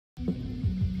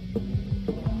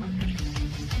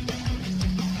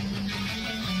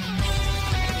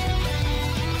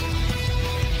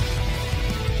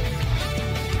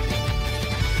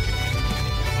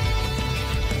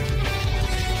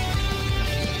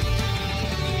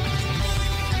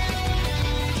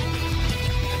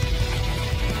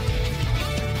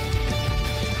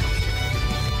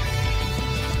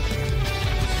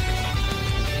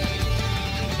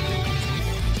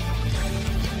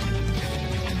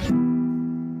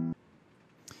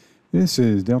This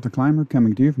is Delta Climber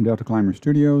coming to you from Delta Climber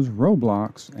Studios,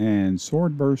 Roblox, and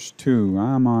Swordburst 2.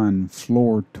 I'm on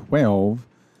floor 12,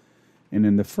 and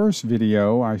in the first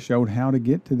video I showed how to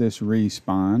get to this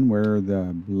respawn where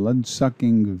the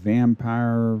blood-sucking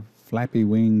vampire flappy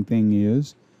wing thing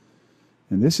is.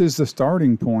 And this is the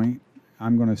starting point.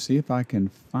 I'm going to see if I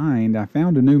can I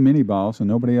found a new mini-boss and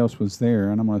nobody else was there,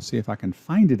 and I'm going to see if I can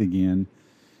find it again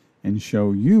and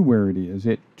show you where it is.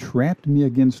 It trapped me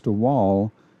against a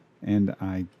wall, and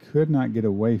I could not get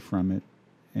away from it,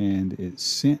 and it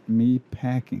sent me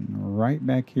packing right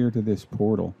back here to this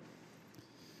portal.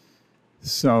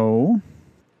 So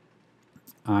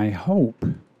I hope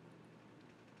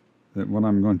that what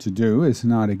I'm going to do is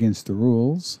not against the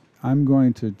rules. I'm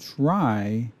going to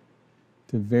try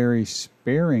to very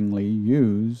sparingly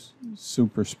use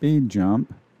super speed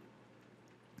jump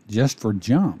just for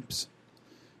jumps,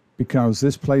 because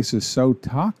this place is so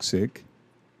toxic.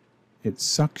 It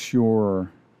sucks your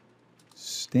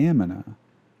stamina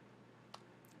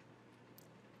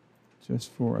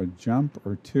just for a jump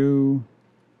or two.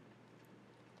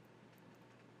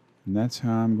 And that's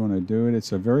how I'm going to do it.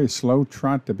 It's a very slow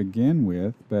trot to begin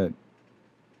with, but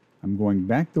I'm going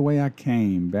back the way I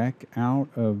came, back out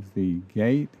of the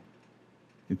gate.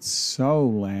 It's so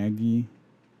laggy.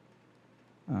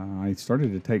 I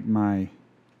started to take my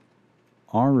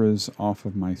auras off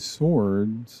of my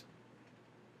swords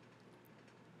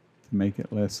to make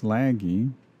it less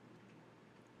laggy.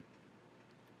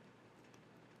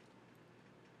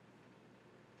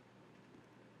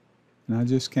 And I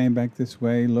just came back this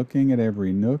way, looking at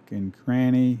every nook and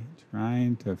cranny,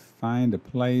 trying to find a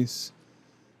place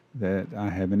that I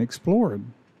haven't explored.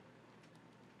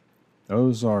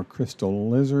 Those are crystal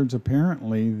lizards.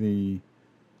 Apparently the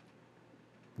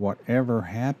whatever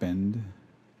happened.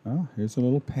 Oh, here's a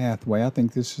little pathway. I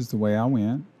think this is the way I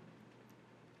went.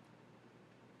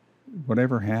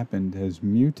 Whatever happened has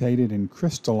mutated and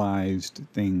crystallized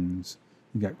things.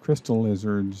 You got crystal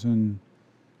lizards and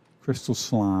crystal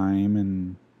slime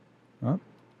and... Oh,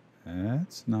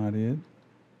 that's not it.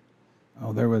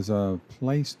 Oh, there was a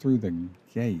place through the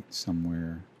gate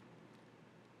somewhere.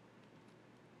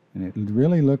 And it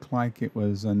really looked like it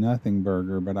was a nothing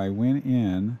burger, but I went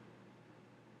in.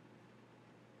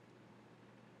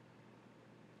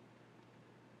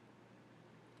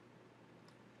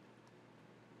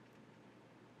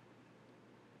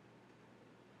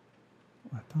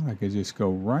 I thought I could just go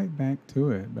right back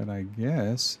to it, but I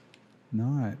guess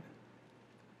not.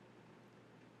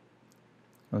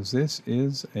 Because this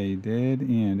is a dead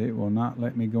end. It will not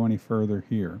let me go any further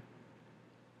here.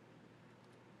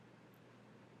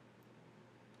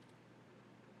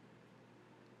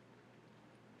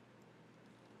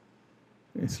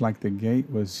 It's like the gate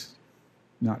was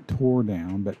not tore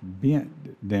down, but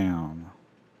bent down.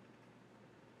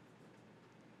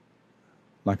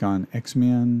 Like on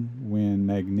X-Men when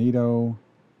Magneto,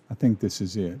 I think this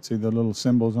is it. See the little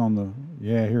symbols on the,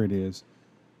 yeah, here it is.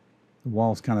 The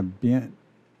wall's kind of bent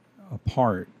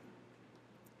apart.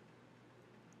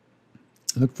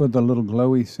 Look for the little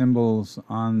glowy symbols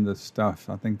on the stuff.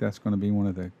 I think that's going to be one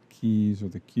of the keys or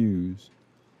the cues.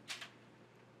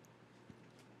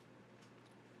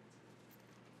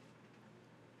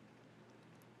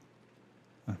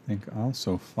 I think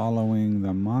also following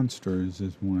the monsters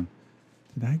is one.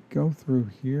 Did I go through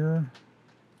here?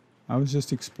 I was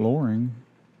just exploring.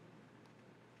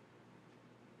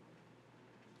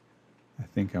 I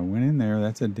think I went in there.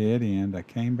 That's a dead end. I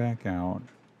came back out.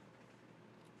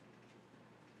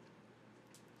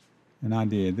 And I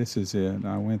did. This is it.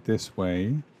 I went this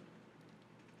way.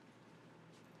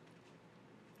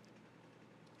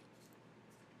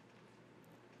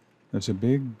 There's a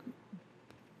big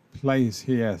place.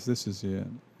 Yes, this is it.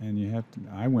 And you have to,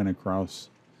 I went across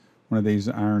one of these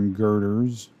iron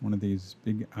girders, one of these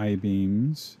big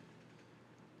I-beams.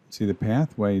 See the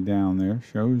pathway down there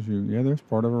shows you, yeah, there's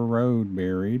part of a road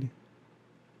buried.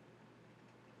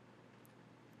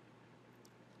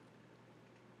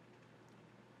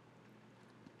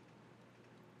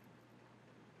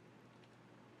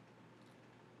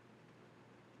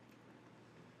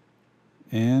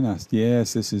 And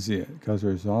yes, this is it, because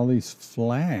there's all these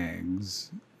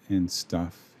flags and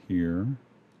stuff here.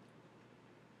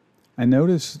 I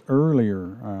noticed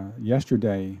earlier,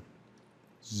 yesterday's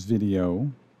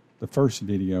video, the first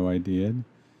video I did,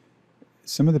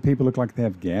 some of the people look like they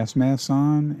have gas masks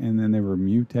on, and then they were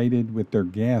mutated with their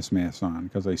gas masks on,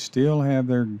 because they still have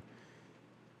their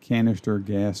canister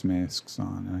gas masks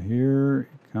on. Now here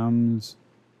comes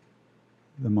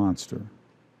the monster.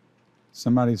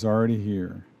 Somebody's already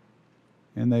here,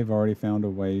 and they've already found a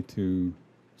way to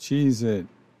cheese it.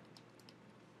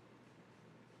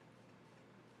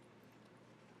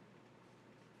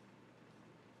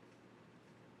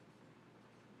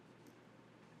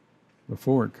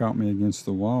 before it caught me against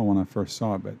the wall when I first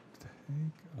saw it, but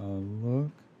take a look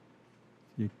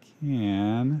if you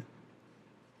can.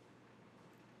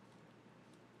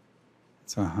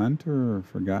 It's a hunter or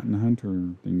forgotten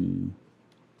hunter thingy.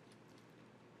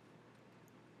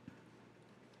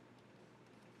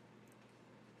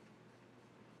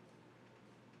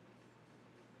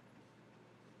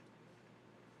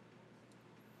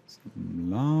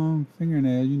 Some long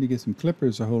fingernails. You need to get some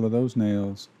clippers a hold of those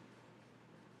nails.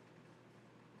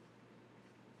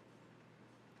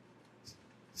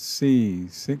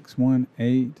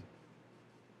 C618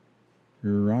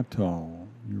 Urato,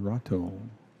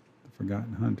 the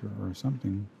forgotten hunter or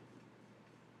something.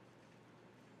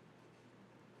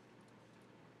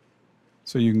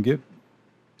 So you can get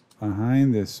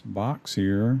behind this box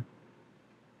here,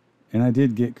 and I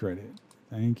did get credit.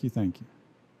 Thank you, thank you.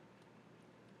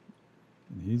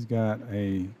 And he's got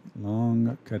a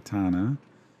long katana.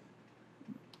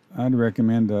 I'd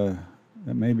recommend that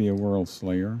maybe a World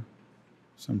Slayer,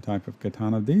 some type of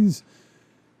katana. These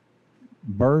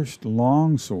burst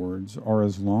long swords are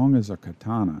as long as a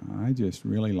katana. I just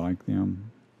really like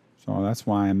them. So that's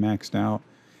why I maxed out.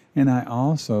 And I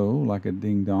also, like a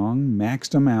ding dong, maxed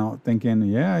them out thinking,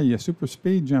 yeah, your super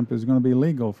speed jump is going to be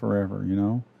legal forever, you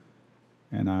know.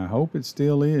 And I hope it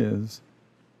still is.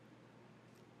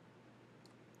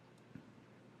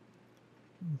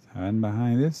 It's hiding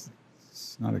behind this.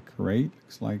 It's not a crate.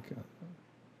 Looks like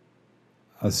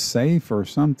a safe or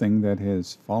something that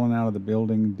has fallen out of the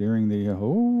building during the,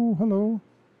 oh, hello,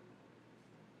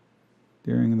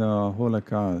 during the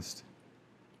Holocaust.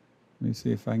 Let me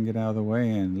see if I can get out of the way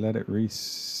and let it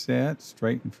reset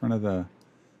straight in front of the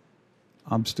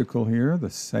obstacle here,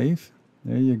 the safe.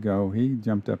 There you go. He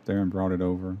jumped up there and brought it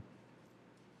over.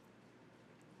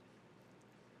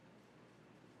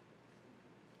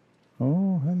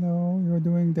 Oh, hello. You're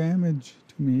doing damage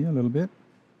to me a little bit.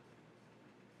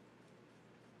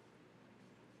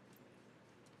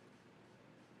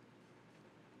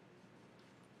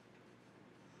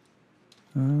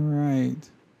 All right.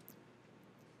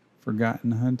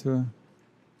 Forgotten hunter.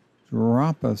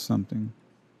 Drop us something.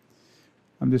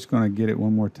 I'm just going to get it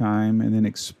one more time and then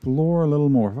explore a little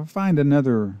more. If I find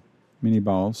another mini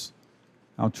boss,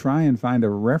 I'll try and find a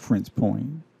reference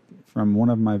point from one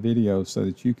of my videos so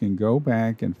that you can go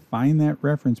back and find that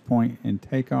reference point and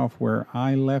take off where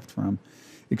I left from.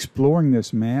 Exploring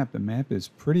this map, the map is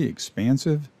pretty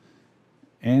expansive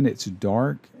and it's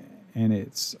dark and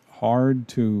it's hard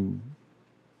to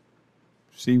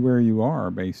see where you are,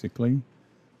 basically.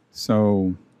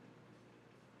 So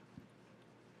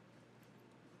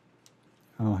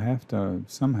I'll have to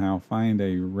somehow find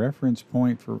a reference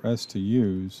point for us to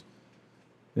use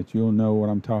that you'll know what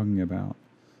I'm talking about.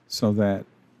 So that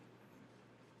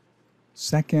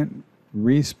second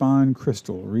respawn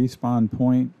crystal, respawn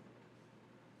point,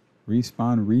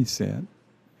 respawn reset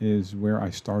is where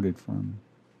I started from.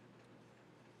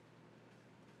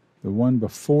 The one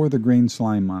before the green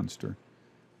slime monster.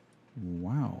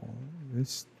 Wow,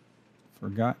 this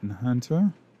forgotten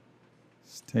hunter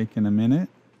is taking a minute.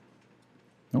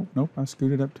 Nope, I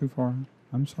scooted up too far.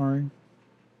 I'm sorry.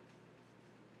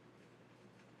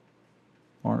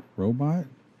 Art robot.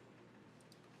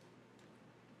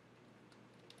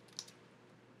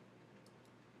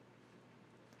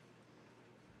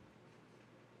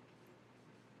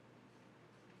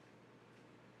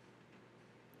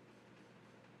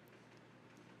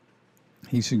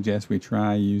 He suggests we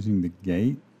try using the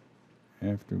gate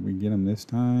after we get him this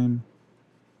time.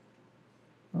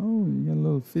 Oh, you got a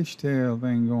little fishtail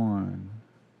thing going.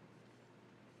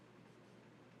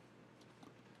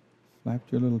 Flapped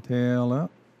your little tail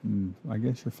up, and I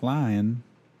guess you're flying.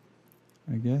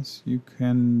 I guess you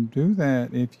can do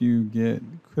that if you get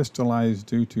crystallized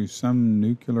due to some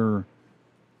nuclear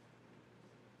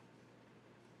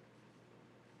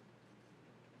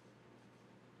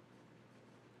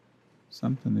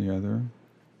something or the other.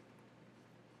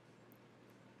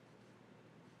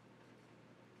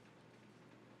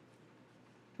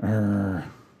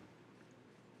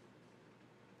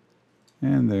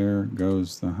 And there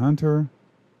goes the hunter.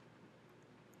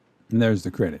 And there's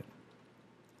the credit.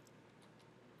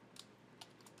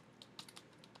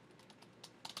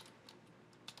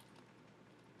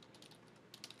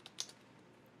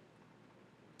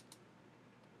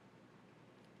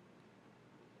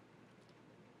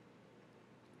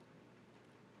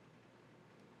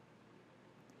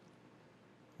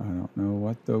 I don't know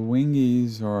what the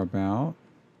wingies are about.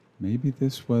 Maybe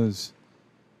this was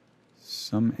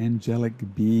some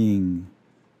angelic being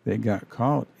that got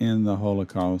caught in the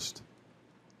Holocaust,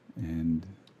 and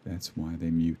that's why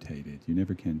they mutated. You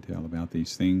never can tell about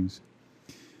these things.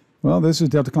 Well, this is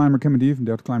Delta Climber coming to you from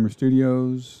Delta Climber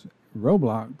Studios,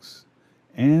 Roblox,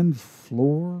 and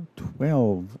Floor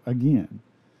 12 again.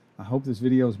 I hope this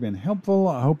video has been helpful.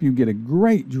 I hope you get a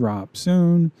great drop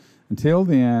soon. Until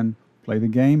then, play the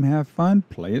game, have fun,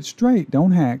 play it straight,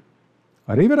 don't hack.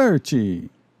 Arrivederci.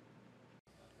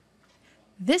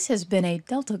 This has been a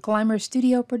Delta Climber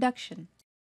Studio production.